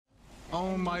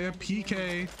Oh my, a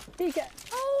PK. PK.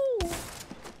 Oh!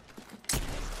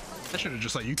 I should have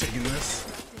just let you taken this.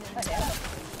 That's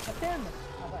him.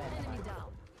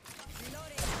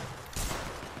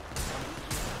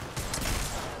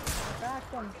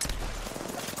 Cracked him.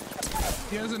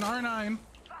 He has an R9.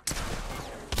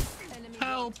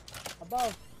 Help.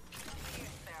 Above.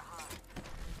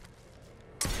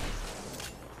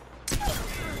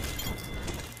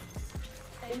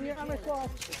 Give me your armor claw.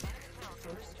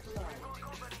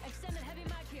 Extended heavy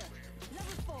mag here.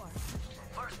 Level 4.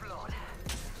 First blood.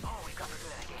 Oh, we got to do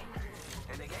that again.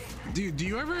 And again. Dude, do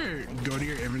you ever go to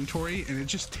your inventory and it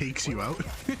just takes you out?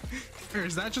 Or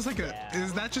is that just like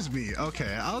is that just me?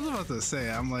 Okay, I was about to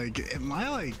say, I'm like, am I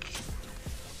like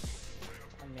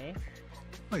Me?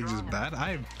 like just bad?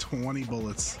 I have 20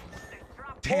 bullets.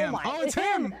 Damn. Oh, it's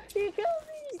him. He killed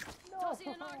me. No.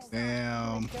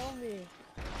 Damn. He killed me.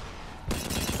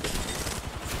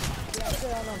 Yeah,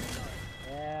 sit on him.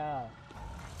 Yeah.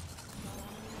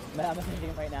 Man, I'm hitting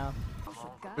him right now.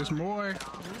 There's more.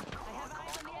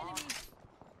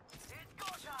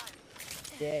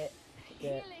 Get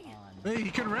on. Hey,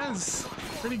 he can res.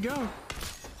 Where'd he go?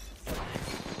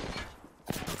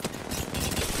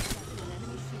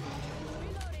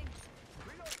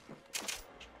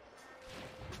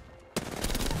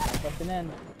 Pushing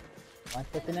in. One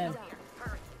pushing in.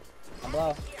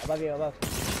 Above. Above you, above.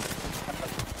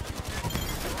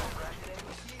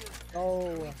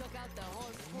 Oh.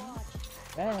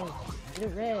 Red. Get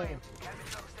it red.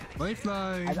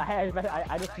 Lifeline.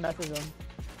 I just messaged him.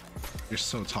 You're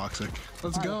so toxic.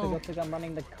 Let's It go. looks like I'm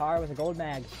running the car with a gold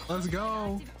mag. Let's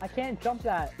go. I can't jump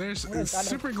that. There's What is that?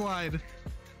 super glide.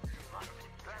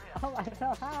 Oh, I don't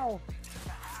know how.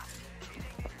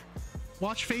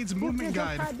 Watch Fade's movement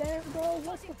guide. God damn, bro.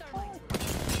 What the fuck?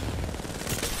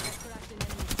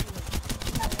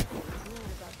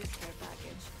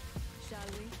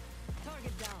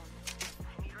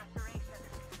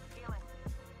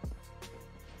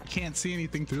 Can't see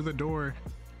anything through the door.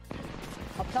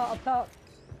 Up top, up top.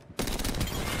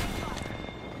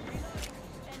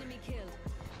 Enemy killed.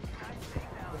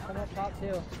 There's one up top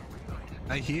too.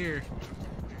 I hear.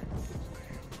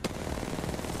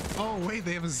 Oh wait,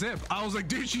 they have a zip. I was like,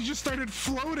 dude, she just started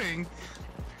floating.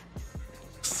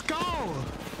 Skull.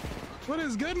 What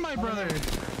is good, my brother?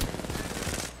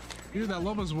 Dude, that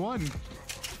Loba's one.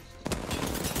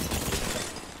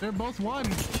 They're both one.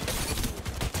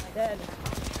 Dead.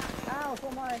 Ow, so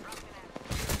am I.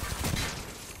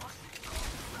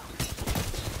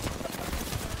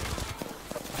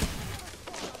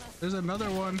 There's another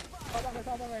one. Hold on,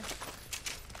 hold on.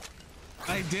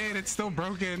 I did. It's still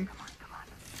broken.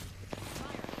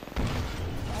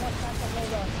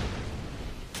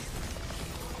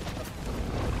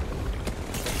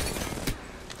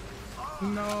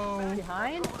 No.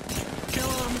 Behind? Kill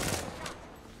him.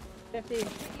 50.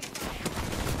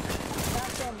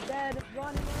 That's him. Dead.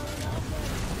 Run,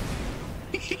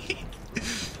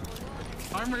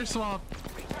 Armor swap.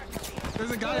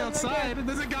 There's a guy outside.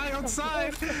 There's a guy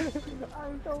outside.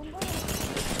 I'm so low.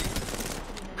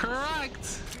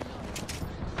 Correct.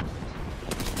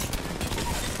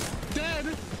 Dead.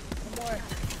 One more.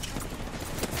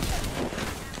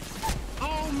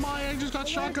 Oh my, I just got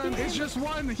shotgun. It's just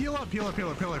one. Heal up, heal up, heal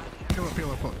up, heal up. Heal up,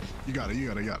 heal up. You got it, you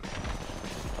got it, you got it.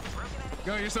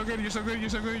 Go, you're so good, you're so good, you're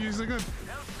so good, you're so good.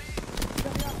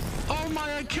 Oh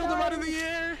my, I killed him out of the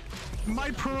air.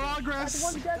 My progress.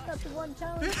 That's one death, that's one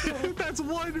challenge. That's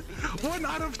one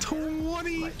out of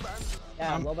 20.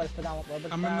 Yeah, Loba's put down.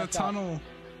 I'm in the tunnel.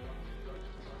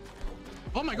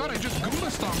 Oh my god, I just Goomba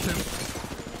stomped him.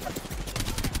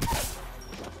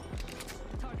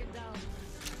 Target down.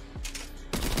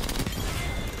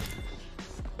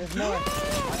 There's more.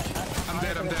 I'm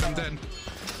dead, I'm dead, I'm dead.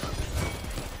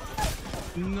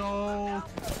 No.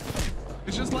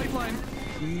 It's just lifeline.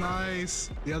 Nice.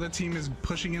 The other team is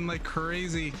pushing in like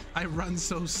crazy. I run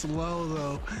so slow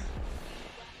though.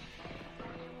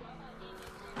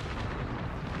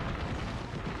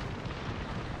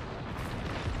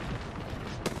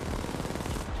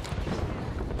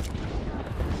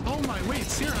 Oh my, wait,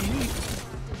 it's here on me.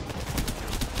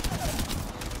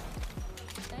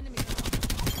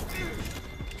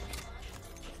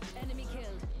 Enemy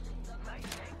killed.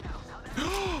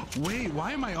 Wait,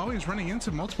 why am I always running into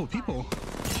multiple people?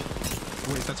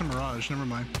 Wait, that's a mirage. Never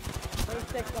mind.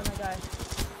 36 on the guy.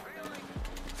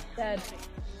 Dead.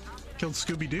 Killed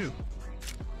Scooby-Doo.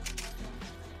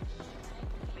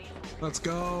 Let's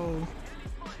go.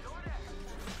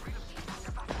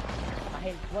 I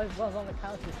hate what was on the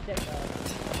couch is shit though.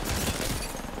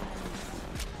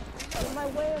 Out of my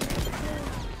way, I'm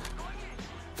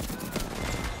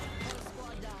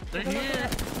They're here.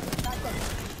 Got them.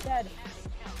 Dead.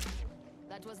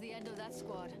 That was the end of that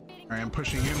squad. All right, I'm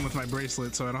pushing in with my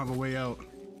bracelet so I don't have a way out.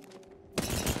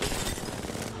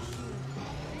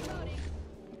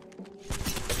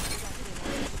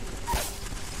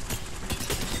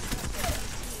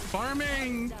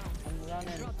 Farming.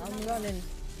 I'm running.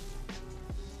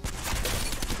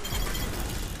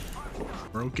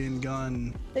 Broken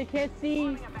gun. They can't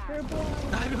see. They're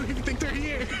blind. I don't even think they're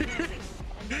here.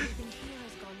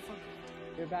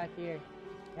 They're back here.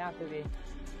 They have to be.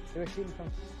 They were shooting from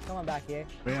someone back here.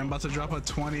 Wait, I'm about to drop a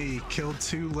 20. Kill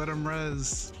 2, let them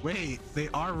res. Wait, they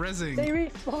are resing. They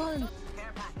respawn.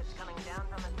 Care package coming down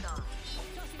from the sun.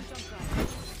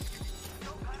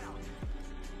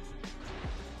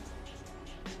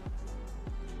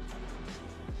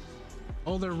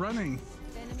 Oh, they're running.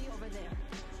 Enemy over there.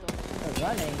 They're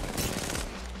running.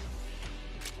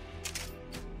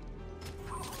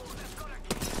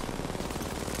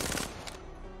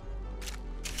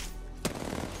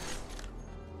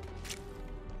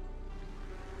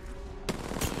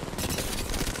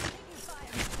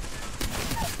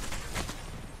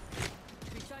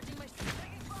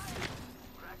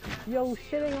 Yo,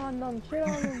 shitting on them. Shit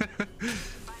on them.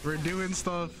 We're doing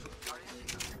stuff.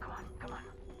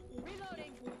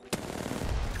 Reloading.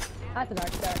 That's an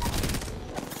arc star.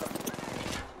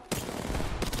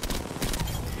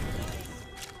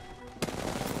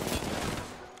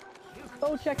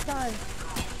 Oh, check time.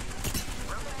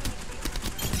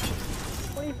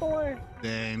 24.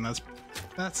 Dang,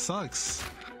 that sucks.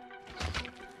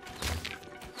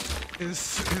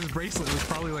 His bracelet was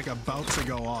probably like about to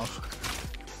go off.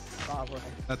 Probably.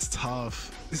 That's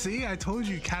tough. See, I told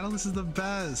you, Catalyst is the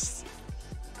best.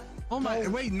 Oh my,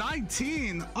 wait,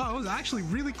 19. Oh, it was actually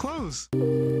really close.